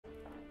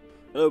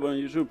Hello, on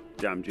YouTube.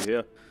 Yamgi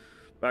here,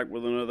 back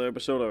with another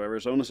episode of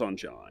Arizona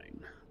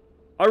Sunshine.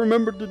 I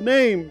remembered the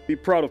name. Be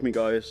proud of me,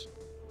 guys.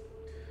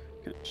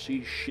 Can't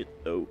see shit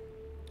though.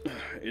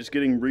 It's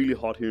getting really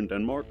hot here in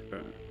Denmark.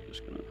 I'm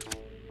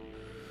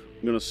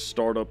gonna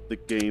start up the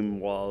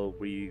game while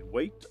we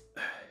wait.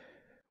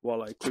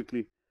 While I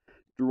quickly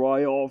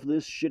dry off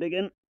this shit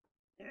again.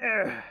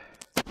 Can't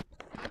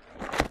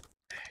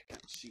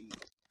see.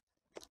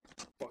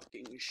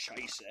 Fucking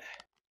scheisse.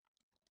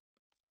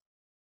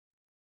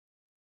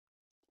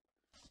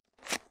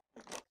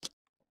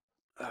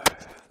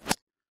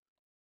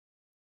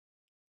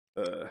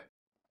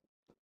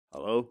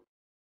 Hello?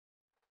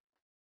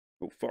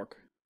 Oh, fuck.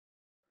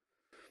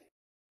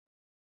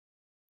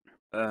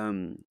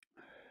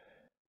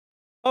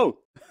 Oh!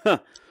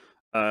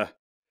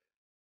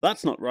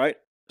 That's not right.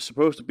 It's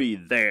supposed to be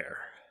there.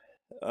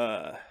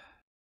 That's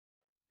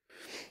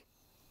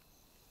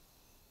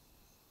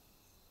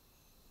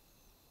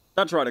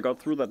right, I got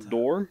through that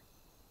door.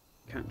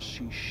 Can't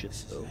see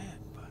shit, though.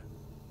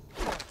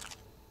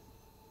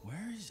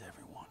 Where is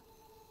everyone?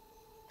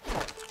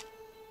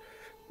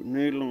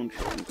 Grenade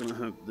launcher. I'm gonna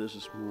have this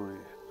as my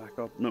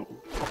backup. No,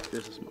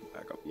 this is my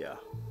backup. Yeah.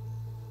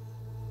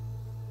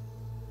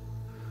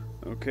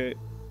 Okay,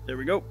 there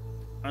we go.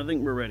 I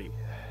think we're ready.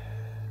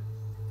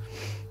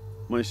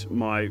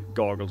 My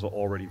goggles are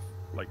already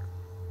like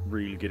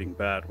really getting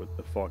bad with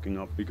the fogging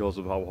up because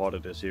of how hot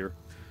it is here,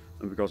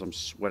 and because I'm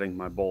sweating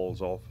my balls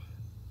off.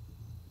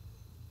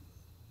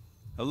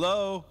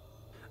 Hello?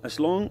 As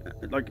long,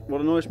 like,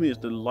 what annoys me is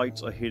the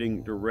lights are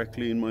hitting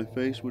directly in my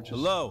face, which is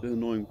Hello? the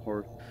annoying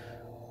part.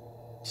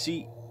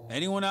 See,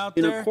 Anyone out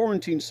in there? a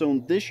quarantine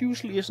zone, this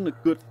usually isn't a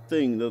good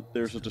thing that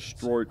there's a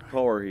destroyed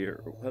car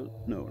here. Well,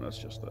 no, that's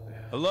just a...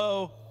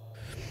 Hello?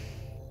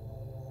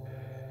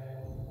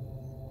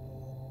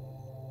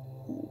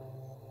 Ooh,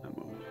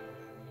 ammo.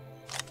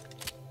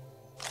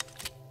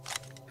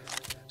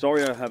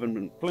 Sorry I haven't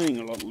been playing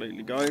a lot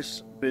lately,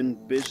 guys. Been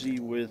busy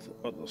with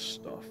other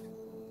stuff.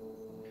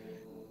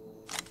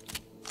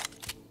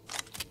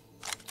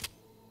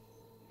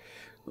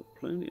 Got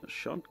plenty of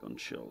shotgun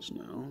shells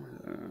now.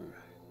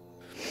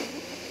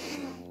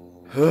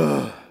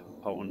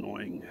 How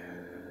annoying.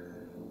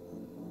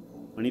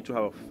 I need to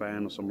have a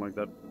fan or something like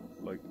that.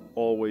 Like,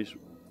 always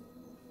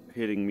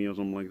hitting me or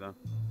something like that.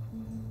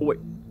 Oh, wait.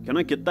 Can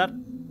I get that?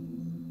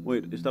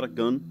 Wait, is that a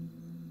gun?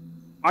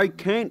 I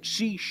can't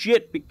see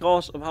shit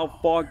because of how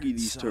foggy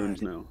these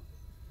turns now.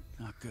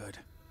 Not good.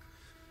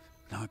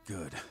 Not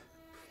good.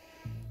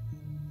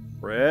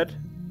 Red?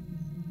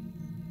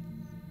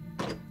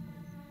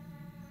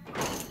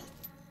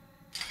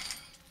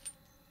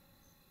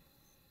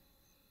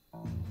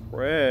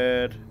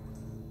 Red.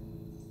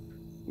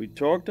 We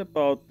talked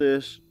about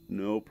this.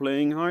 No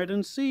playing hide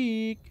and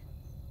seek.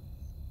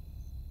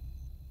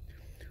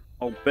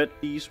 I'll bet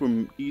these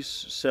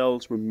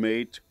cells were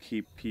made to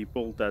keep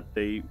people that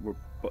were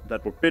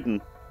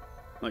bitten,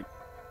 like,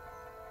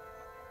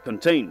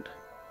 contained,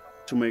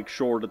 to make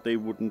sure that they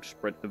wouldn't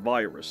spread the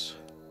virus.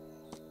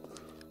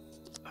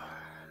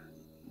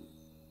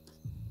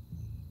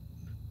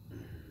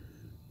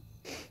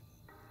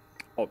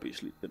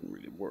 Obviously, it didn't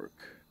really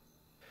work.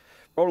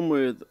 Problem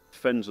with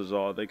fences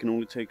are they can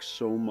only take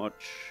so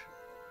much.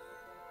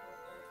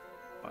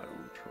 I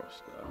don't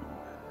trust them.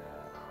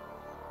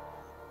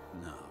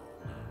 No.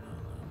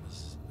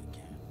 This isn't the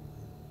camp.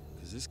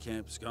 Because this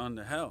camp's gone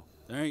to hell.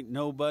 There ain't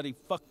nobody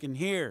fucking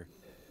here.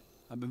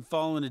 I've been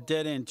following a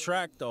dead-end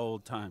track the whole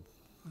time.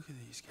 Look at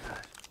these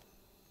guys.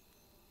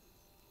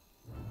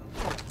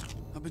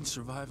 I've been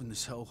surviving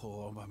this hellhole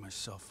all by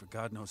myself for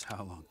God knows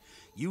how long.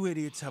 You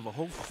idiots have a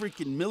whole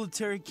freaking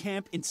military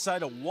camp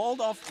inside a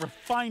walled-off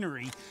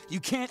refinery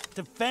you can't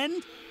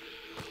defend?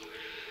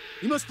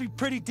 You must be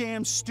pretty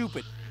damn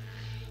stupid.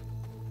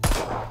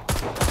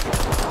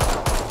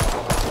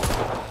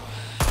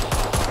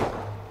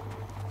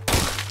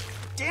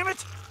 Damn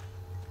it!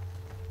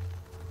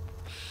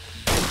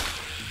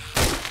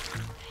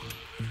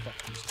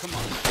 Fuckers, come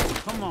on.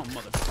 Come on,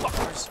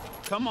 motherfuckers.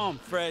 Come on,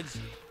 Freds.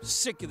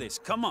 Sick of this.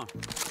 Come on.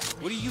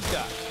 What do you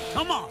got?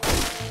 Come on.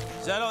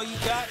 Is that all you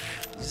got?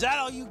 Is that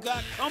all you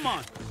got? Come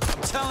on.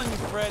 I'm telling you,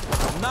 Fred,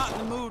 I'm not in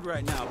the mood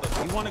right now, but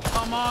if you want to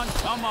come on,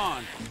 come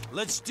on.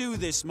 Let's do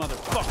this,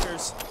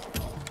 motherfuckers.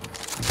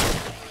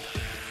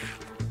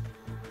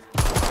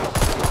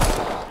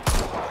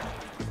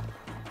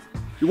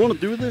 You want to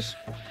do this?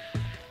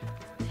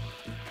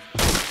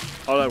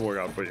 Oh, that'll work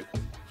out for you.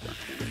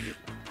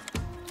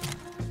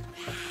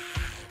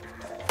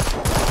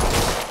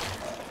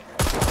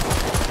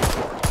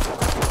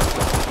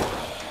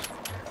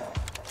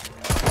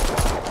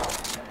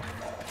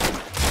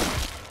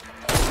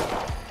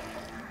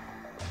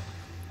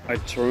 I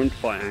turned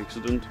by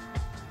accident.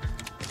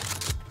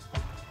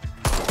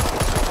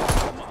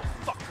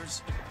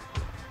 Motherfuckers.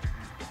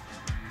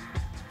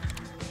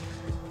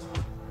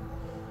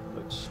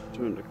 Let's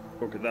turn the...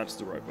 Okay, that's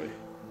the right way.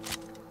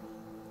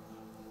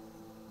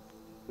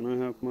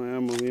 Can I have my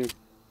ammo here?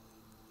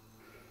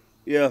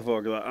 Yeah,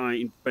 fuck that. I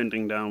ain't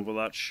bending down for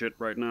that shit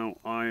right now.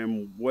 I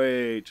am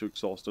way too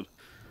exhausted.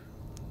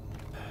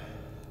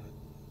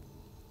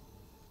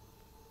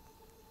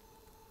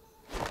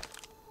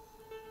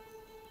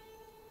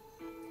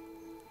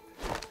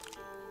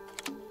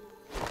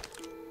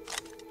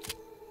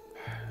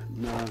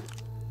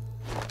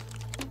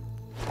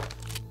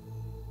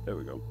 There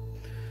we go.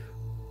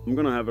 I'm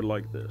gonna have it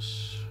like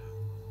this.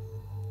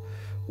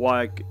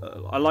 Why?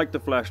 I like the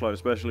flashlight,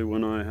 especially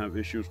when I have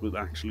issues with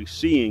actually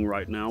seeing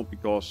right now,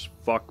 because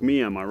fuck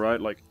me, am I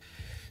right? Like,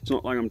 it's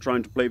not like I'm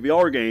trying to play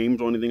VR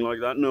games or anything like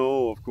that.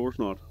 No, of course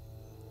not.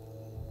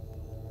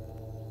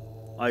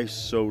 I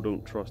so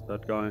don't trust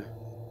that guy.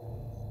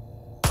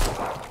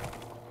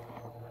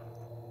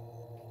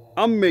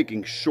 I'm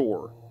making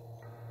sure.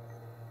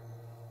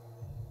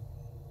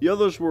 The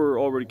others were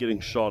already getting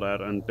shot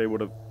at, and they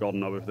would have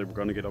gotten up if they were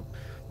gonna get up.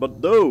 But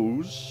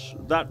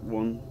that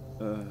one,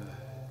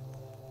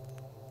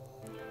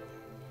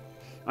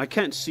 I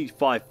can't see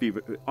 5 feet.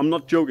 I'm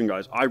not joking,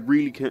 guys. I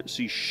really can't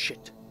see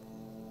shit.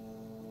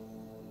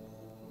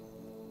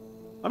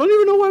 I don't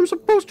even know where I'm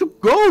supposed to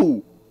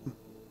go.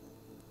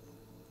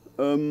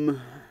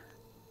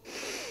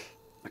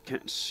 I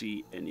can't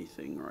see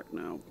anything right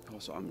now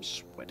because I'm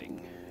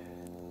sweating.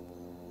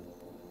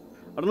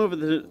 I don't know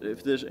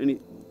if there's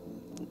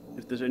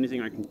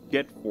anything I can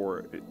get for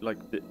it, like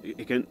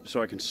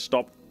so I can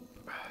stop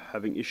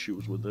having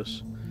issues with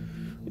this.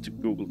 I need to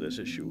Google this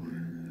issue.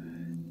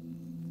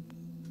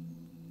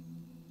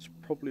 It's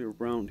probably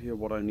around here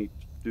what I need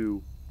to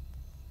do.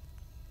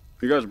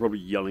 You guys are probably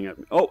yelling at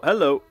me. Oh,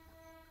 hello.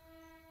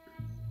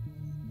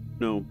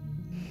 No.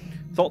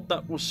 Thought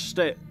that was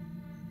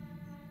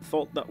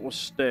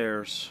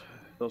stairs.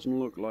 Doesn't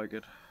look like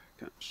it.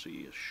 Can't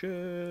see a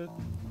shit.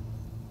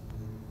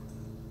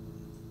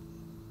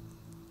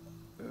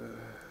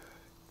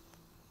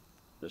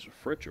 There's a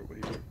fridge over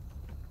here.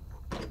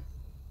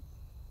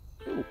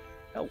 Oh,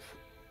 elf.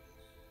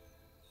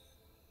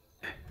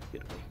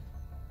 Get away.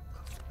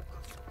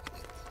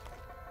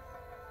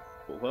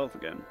 Full health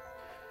again.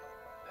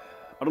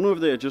 I don't know if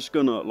they're just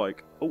gonna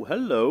like. Oh,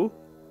 hello.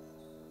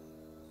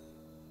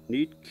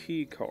 Need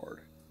key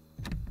card.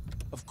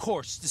 Of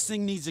course, this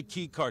thing needs a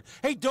key card.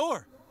 Hey,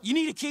 door! You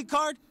need a key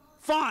card?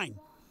 Fine!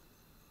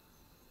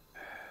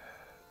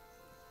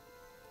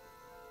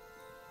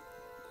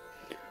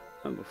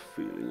 I have a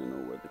feeling I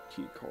know where the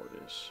key card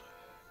is.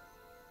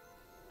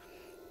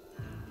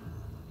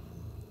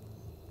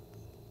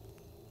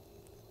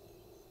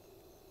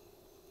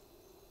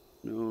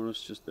 No,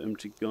 that's just the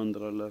empty gun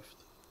that I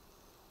left.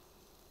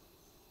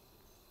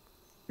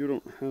 You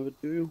don't have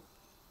it, do you?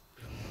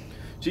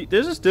 See,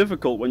 this is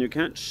difficult when you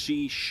can't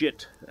see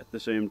shit at the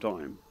same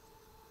time.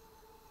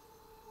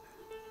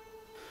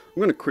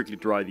 I'm gonna quickly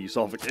dry these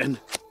off again.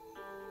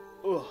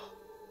 Ugh.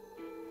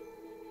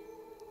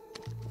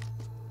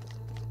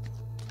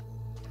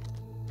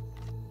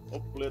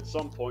 Hopefully at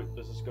some point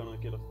this is gonna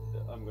get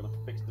I'm gonna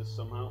fix this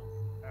somehow.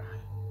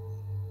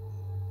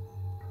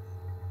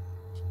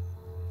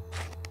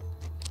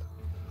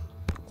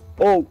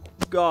 Oh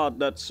god,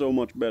 that's so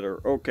much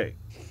better. Okay.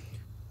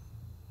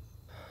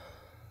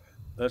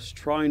 Let's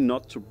try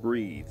not to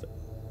breathe.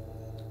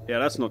 Yeah,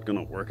 that's not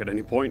gonna work at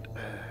any point.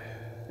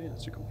 Hey,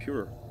 that's a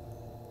computer.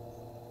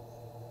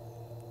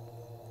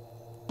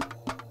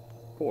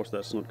 Of course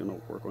that's not gonna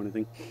work or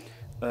anything.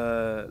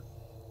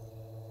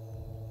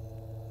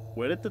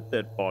 Where did the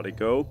dead body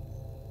go?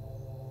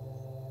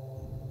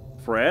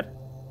 Fred?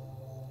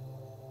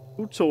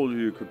 Who told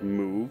you could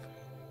move?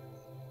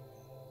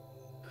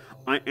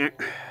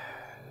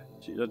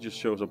 See, that just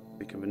shows how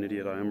big of an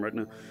idiot I am right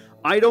now.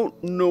 I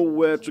don't know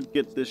where to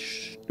get this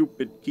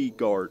stupid key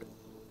card.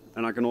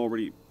 And I'm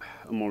already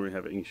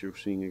having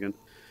issues seeing again.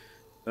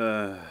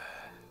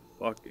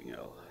 Fucking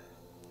hell.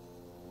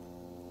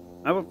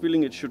 I have a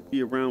feeling it should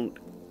be around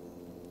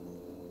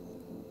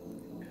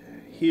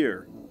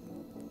here.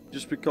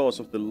 Just because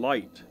of the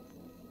light.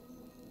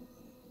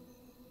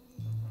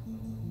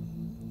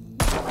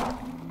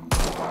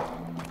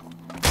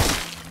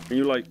 Can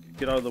you, like,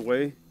 get out of the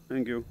way?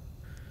 Thank you.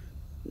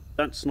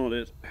 That's not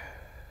it.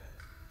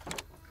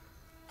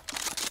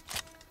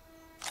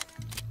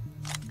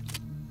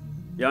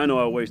 Yeah, I know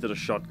I wasted a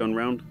shotgun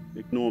round.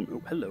 Ignore me.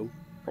 Oh, hello.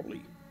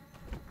 Probably.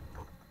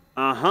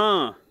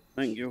 Aha!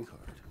 Thank you.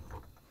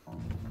 I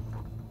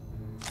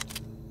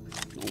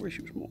wish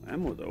there was more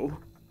ammo, though.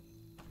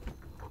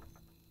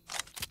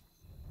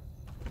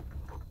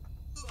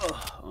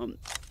 Ugh, I'm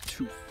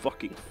too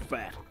fucking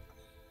fat.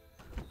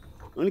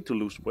 I need to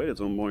lose weight at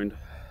some point.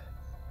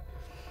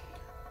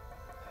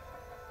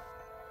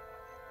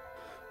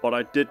 But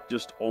I did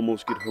just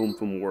almost get home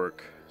from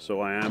work,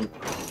 so I am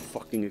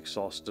fucking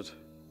exhausted.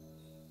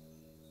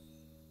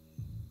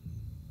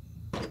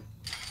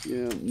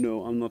 Yeah,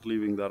 no, I'm not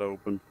leaving that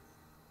open.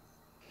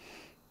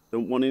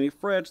 Don't want any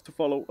threads to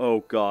follow. Oh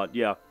god,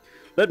 yeah.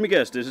 Let me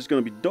guess, this is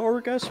gonna be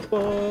dark as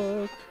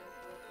fuck.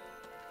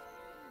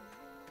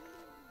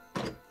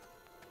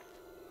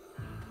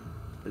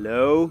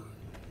 Hello?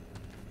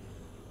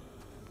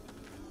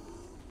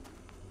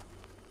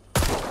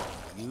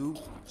 You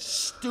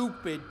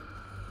stupid.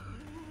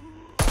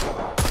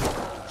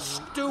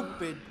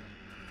 Stupid.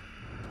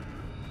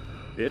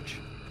 Bitch.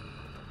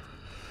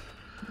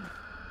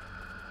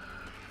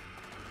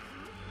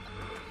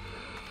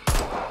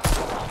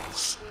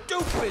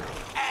 Stupid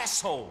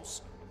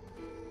assholes.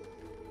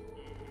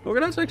 Okay,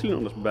 that's actually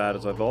not as bad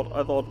as I thought.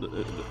 I thought...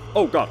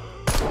 oh god.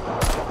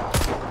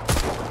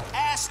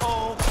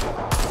 Asshole!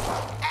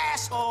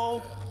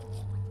 Asshole!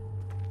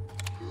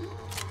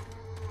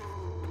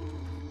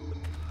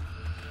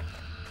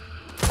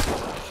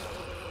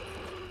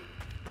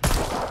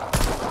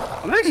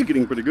 I'm actually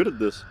getting pretty good at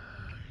this.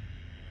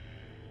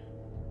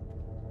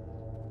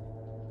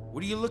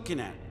 What are you looking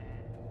at?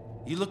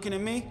 You looking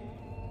at me?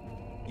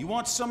 You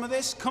want some of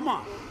this? Come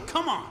on,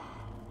 come on.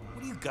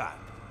 What do you got?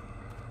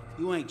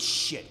 You ain't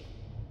shit.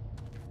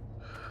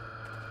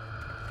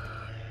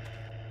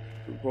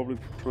 We're probably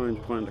trying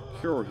to find a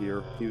cure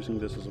here, using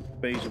this as a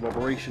base of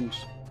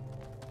operations.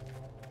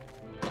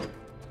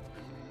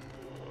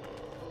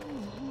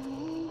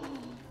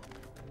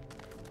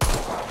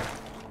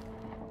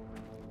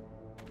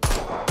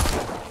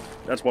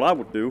 That's what I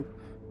would do.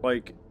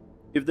 Like,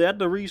 if they had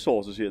the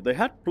resources here, they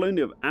had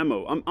plenty of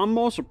ammo. I'm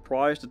more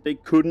surprised that they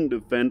couldn't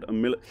defend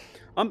a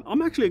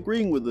I'm actually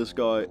agreeing with this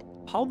guy.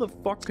 How the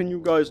fuck can you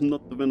guys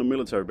not defend a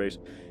military base?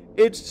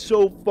 It's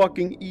so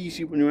fucking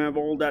easy when you have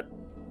all that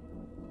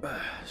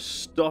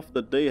stuff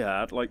that they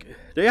had. Like,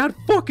 they had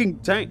fucking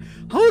tank.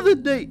 How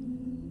did they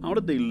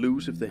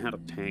lose if they had a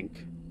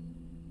tank?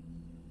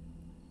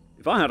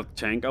 If I had a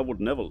tank, I would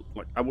never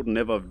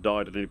have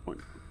died at any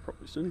point.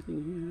 Is there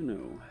anything here?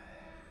 No.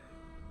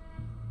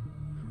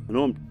 I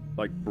know I'm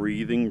like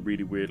breathing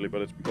really weirdly,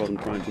 but it's because I'm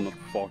trying to not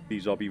fuck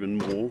these up even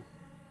more.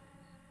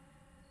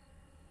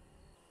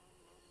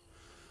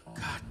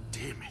 God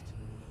damn it.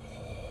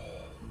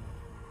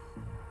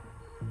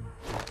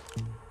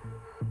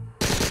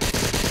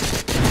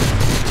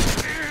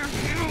 Damn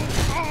you!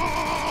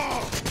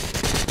 Oh!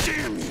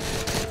 Damn you!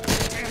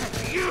 Damn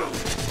you!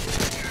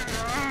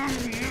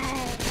 Damn you!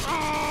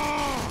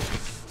 Oh!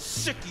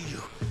 Sick of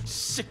you!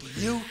 Sick of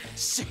you!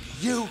 Sick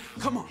of you!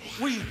 Come on,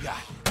 what do you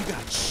got? You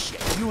got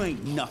shit. You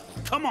ain't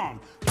nothing. Come on.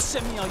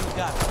 Send me all you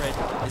got, Fred.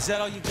 Is that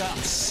all you got?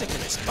 I'm sick of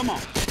this. Come on.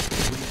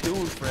 What are you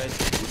doing, Fred?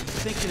 What are you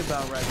thinking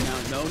about right now?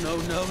 No, no,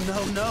 no,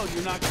 no, no.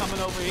 You're not coming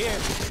over here.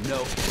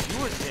 No.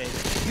 You are dead.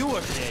 You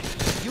are dead.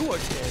 You are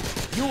dead.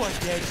 You are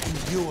dead.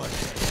 And you are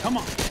dead. Come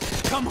on.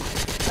 Come on.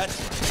 That's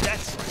right.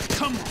 That's right.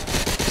 Come on.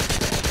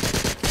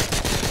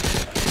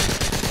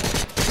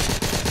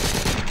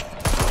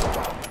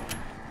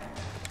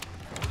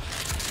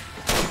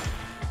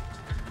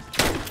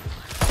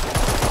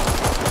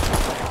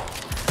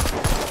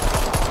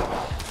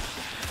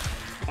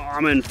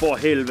 Men for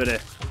helvete.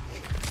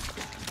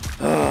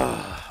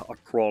 A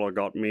crawler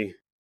got me.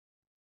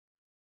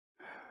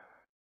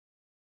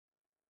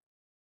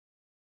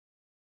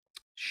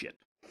 Shit.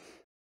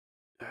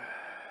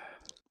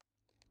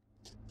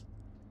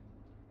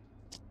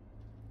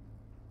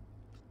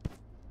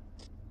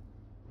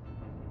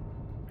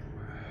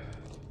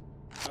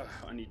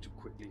 I need to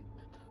quickly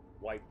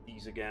wipe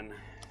these again.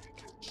 I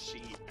can't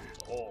see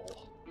at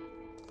all.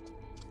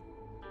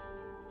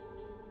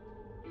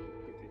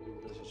 Quickly do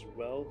this as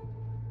well.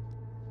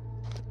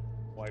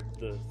 Wipe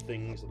the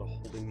things that are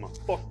holding my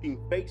fucking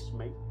face,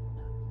 mate.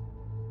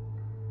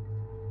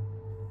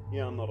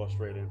 Yeah, I'm not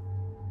Australian.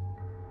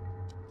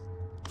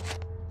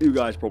 You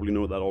guys probably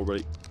know that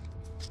already.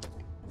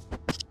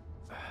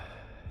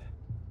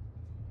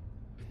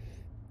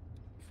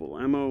 Full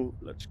ammo,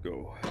 let's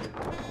go.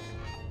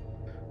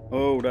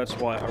 Oh, that's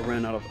why I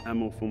ran out of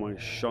ammo for my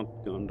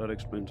shotgun. That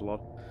explains a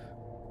lot.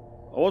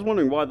 I was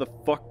wondering why the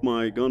fuck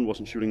my gun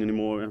wasn't shooting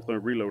anymore after I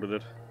reloaded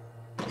it.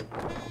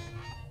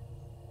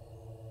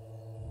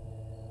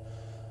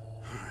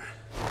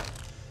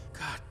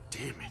 God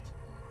damn it.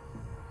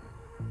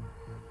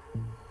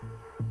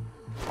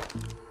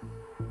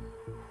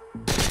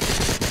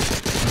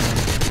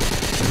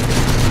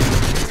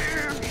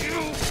 Damn you!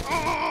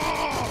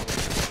 Oh!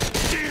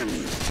 Damn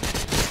you!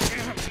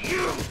 Damn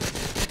you!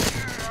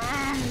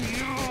 Damn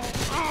you!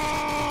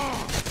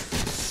 Oh!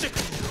 Sick of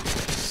you!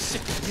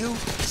 Sick of you!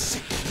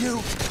 Sick of you!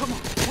 Come on,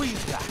 what you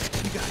got?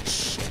 You got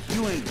shit.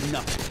 You ain't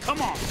nothing.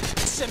 Come on!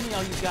 Send me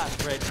all you got,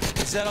 Fred.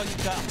 Is that all you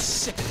got? I'm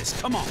sick of this.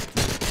 Come on!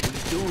 What are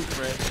you doing,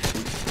 Fred? What are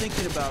you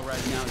thinking about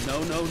right now?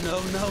 No, no,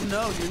 no, no,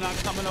 no. You're not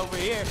coming over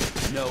here.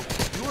 No,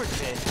 you are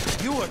dead.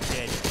 You are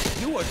dead.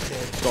 You are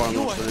dead. Sorry, I'm you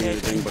not are saying dead.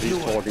 anything, but he's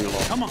talking a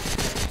lot. Come on.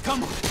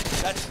 Come on.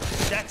 That's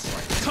right. That's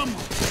right. Come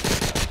on.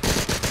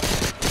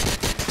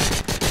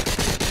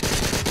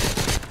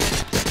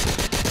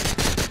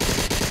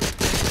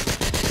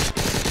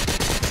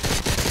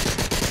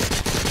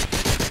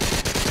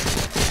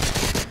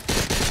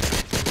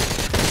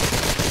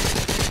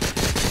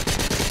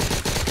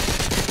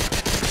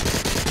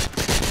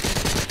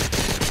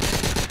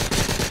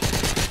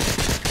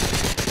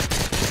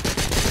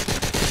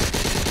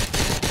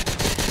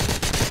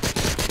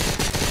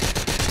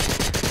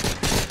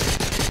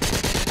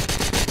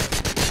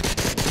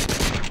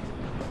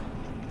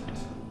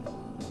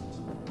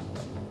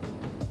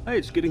 Hey,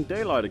 it's getting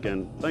daylight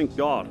again. Thank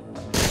God.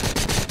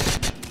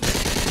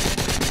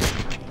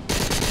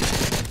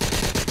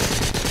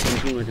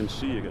 Something I can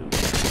see again.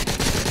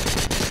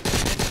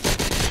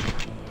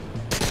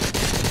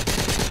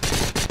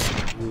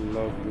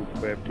 Love you,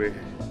 baby.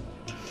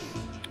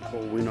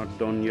 Oh, we're not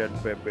done yet,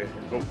 baby.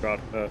 Oh God.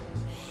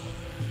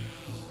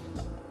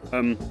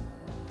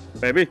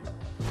 Baby? For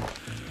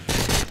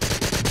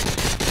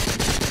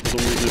some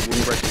reason it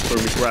wouldn't register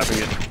me grabbing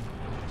it.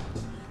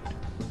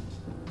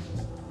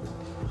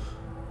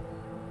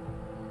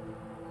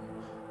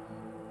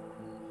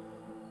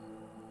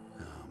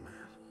 Oh,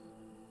 man.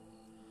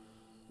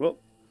 Well,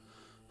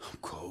 I'm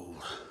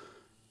cold.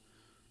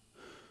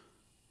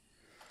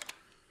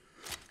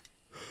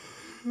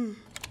 I'm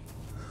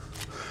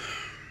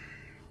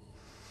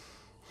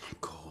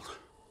cold.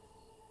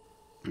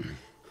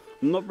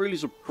 I'm not really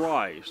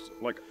surprised.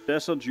 Like,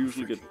 deserts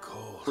usually get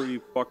Cold.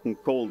 pretty fucking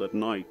cold at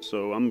night,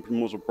 so I'm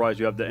more surprised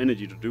you have the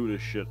energy to do this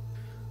shit.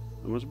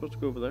 Am I supposed to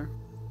go over there?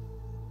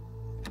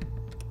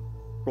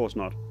 Of course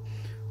not.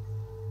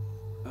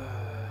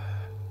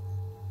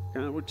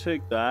 Can't we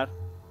take that?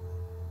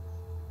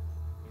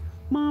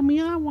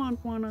 Mommy, I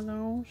want one of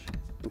those.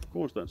 Of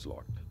course that's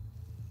locked.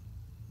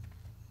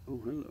 Oh,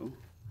 hello.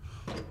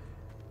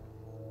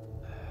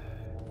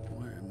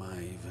 Where am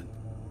I even?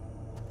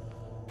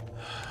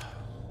 I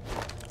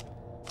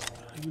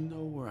don't even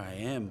know where I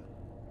am.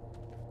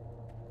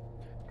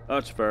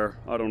 That's fair.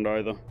 I don't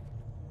either.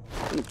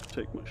 I'm gonna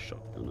take my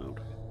shotgun out.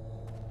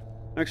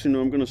 Actually,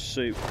 no, I'm gonna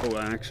save. Oh,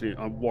 actually,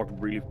 I walked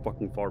really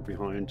fucking far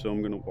behind, so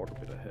I'm gonna walk a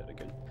bit ahead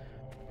again.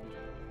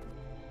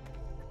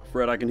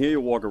 Fred, I can hear you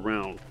walk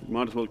around. You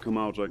might as well come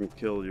out so I can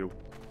kill you.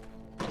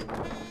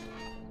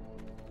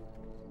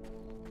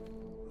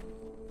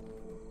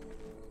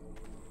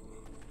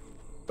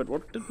 But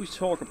what did we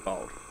talk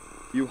about?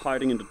 You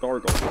hiding in the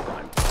dark all the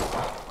time.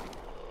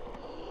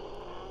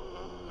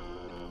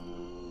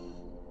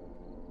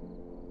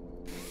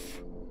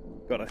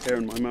 Got a hair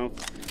in my mouth.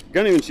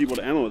 Can't even see what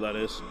ammo that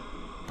is.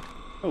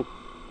 Oh,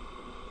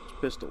 it's a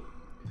pistol.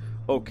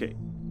 Okay,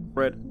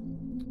 Fred,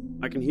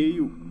 I can hear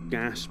you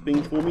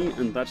gasping for me,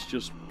 and that's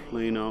just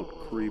plain out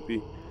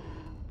creepy.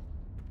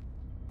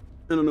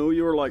 And I know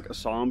you're like a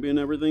zombie and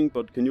everything,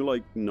 but can you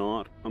like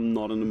not? I'm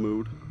not in the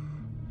mood.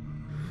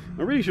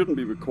 I really shouldn't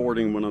be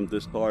recording when I'm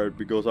this tired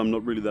because I'm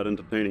not really that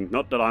entertaining.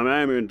 Not that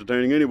I am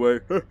entertaining anyway.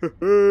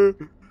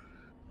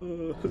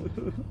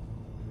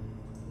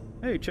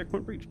 Hey,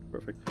 checkpoint reached.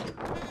 Perfect.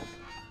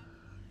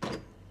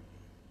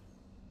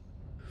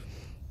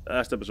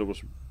 Last episode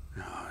was...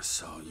 Oh,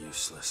 it's all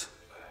useless.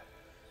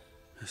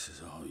 This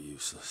is all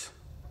useless.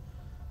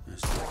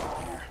 There's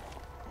nothing here.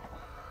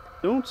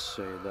 Don't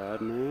say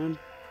that, man.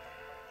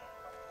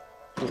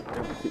 Not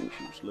everything's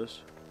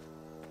useless.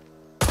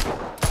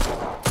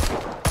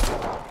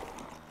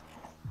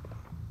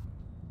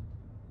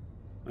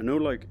 I know,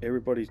 like,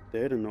 everybody's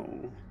dead and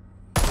all.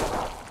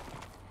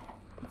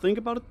 Think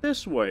about it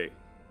this way.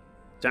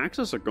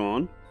 Taxes are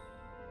gone.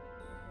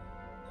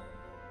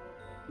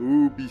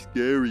 Ooh, be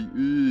scary.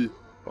 Ugh.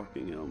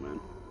 Fucking hell,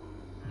 man.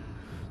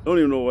 Don't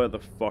even know where the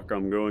fuck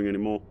I'm going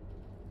anymore.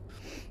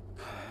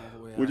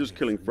 We're just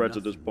killing Freds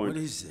at this point. What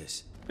is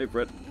this? Hey,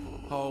 Fred.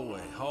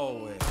 Hallway,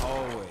 hallway,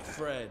 hallway.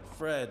 Fred,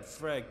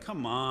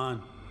 come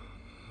on.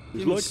 He's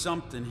Give me like...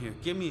 something here.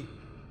 Give me...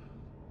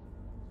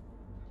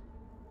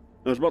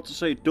 I was about to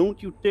say,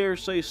 don't you dare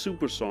say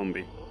super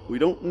zombie. We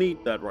don't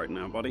need that right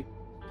now, buddy.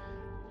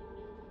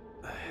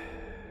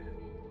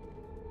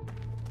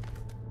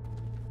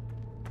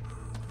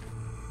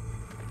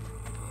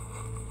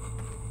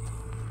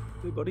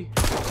 Hey, buddy.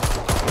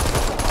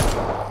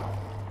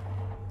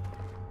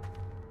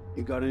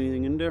 You got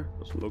anything in there?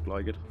 Doesn't look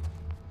like it.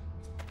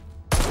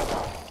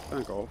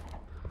 Back off.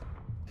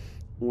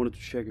 I wanted to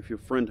check if your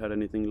friend had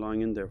anything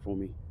lying in there for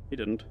me. He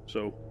didn't,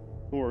 so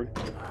don't worry.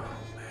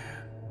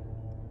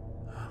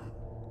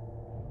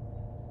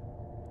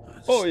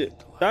 Oh, yeah,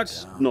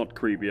 that's not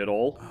creepy at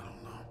all. I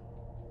don't know.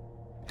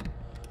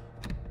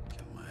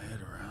 Get my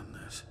head around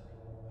this.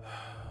 I'm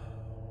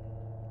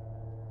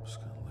just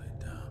gonna lay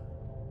down.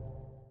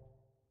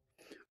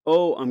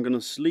 Oh, I'm gonna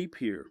sleep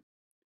here.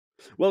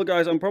 Well,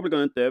 guys, I'm probably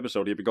gonna end the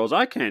episode here because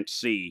I can't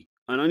see.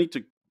 And I need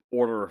to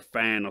order a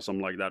fan or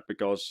something like that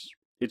because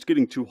it's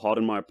getting too hot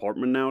in my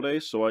apartment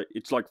nowadays. So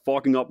it's like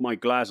fogging up my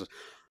glasses.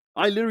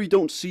 I literally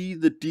don't see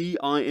the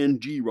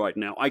D-I-N-G right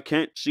now. I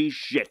can't see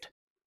shit.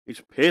 It's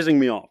pissing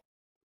me off.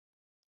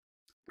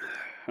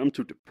 I'm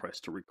too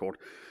depressed to record.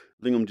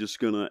 I think I'm just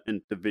gonna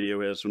end the video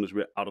here as soon as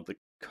we're out of the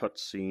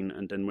cutscene,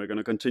 and then we're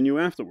gonna continue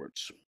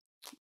afterwards.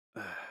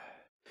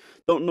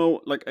 Don't know,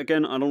 like,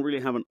 again, I don't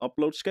really have an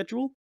upload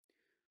schedule,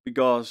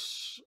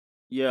 because,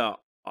 yeah,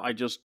 I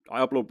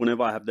upload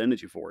whenever I have the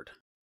energy for it.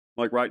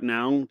 Like, right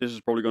now, this is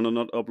probably gonna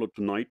not upload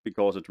tonight,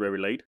 because it's very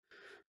late.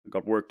 I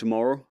got work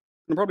tomorrow.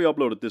 I'll probably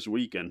upload it this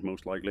weekend,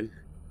 most likely.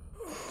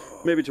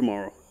 Maybe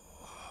tomorrow.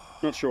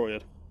 Not sure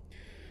yet.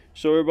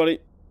 So, everybody,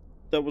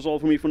 that was all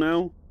for me for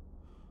now.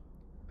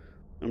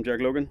 I'm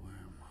Jack Logan.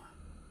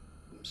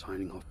 I'm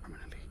signing off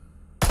permanently.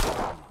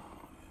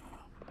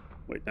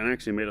 Wait, that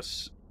actually made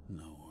us...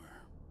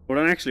 Nowhere. Well,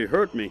 that actually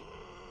hurt me.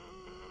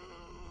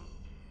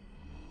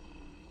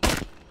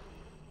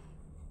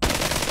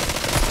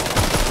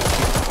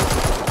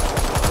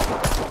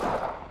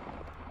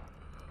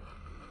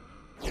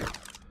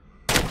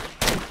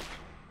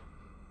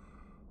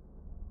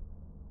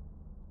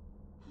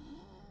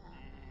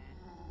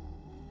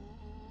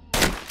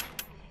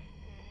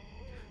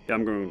 Yeah,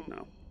 I'm going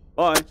now.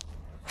 Bye.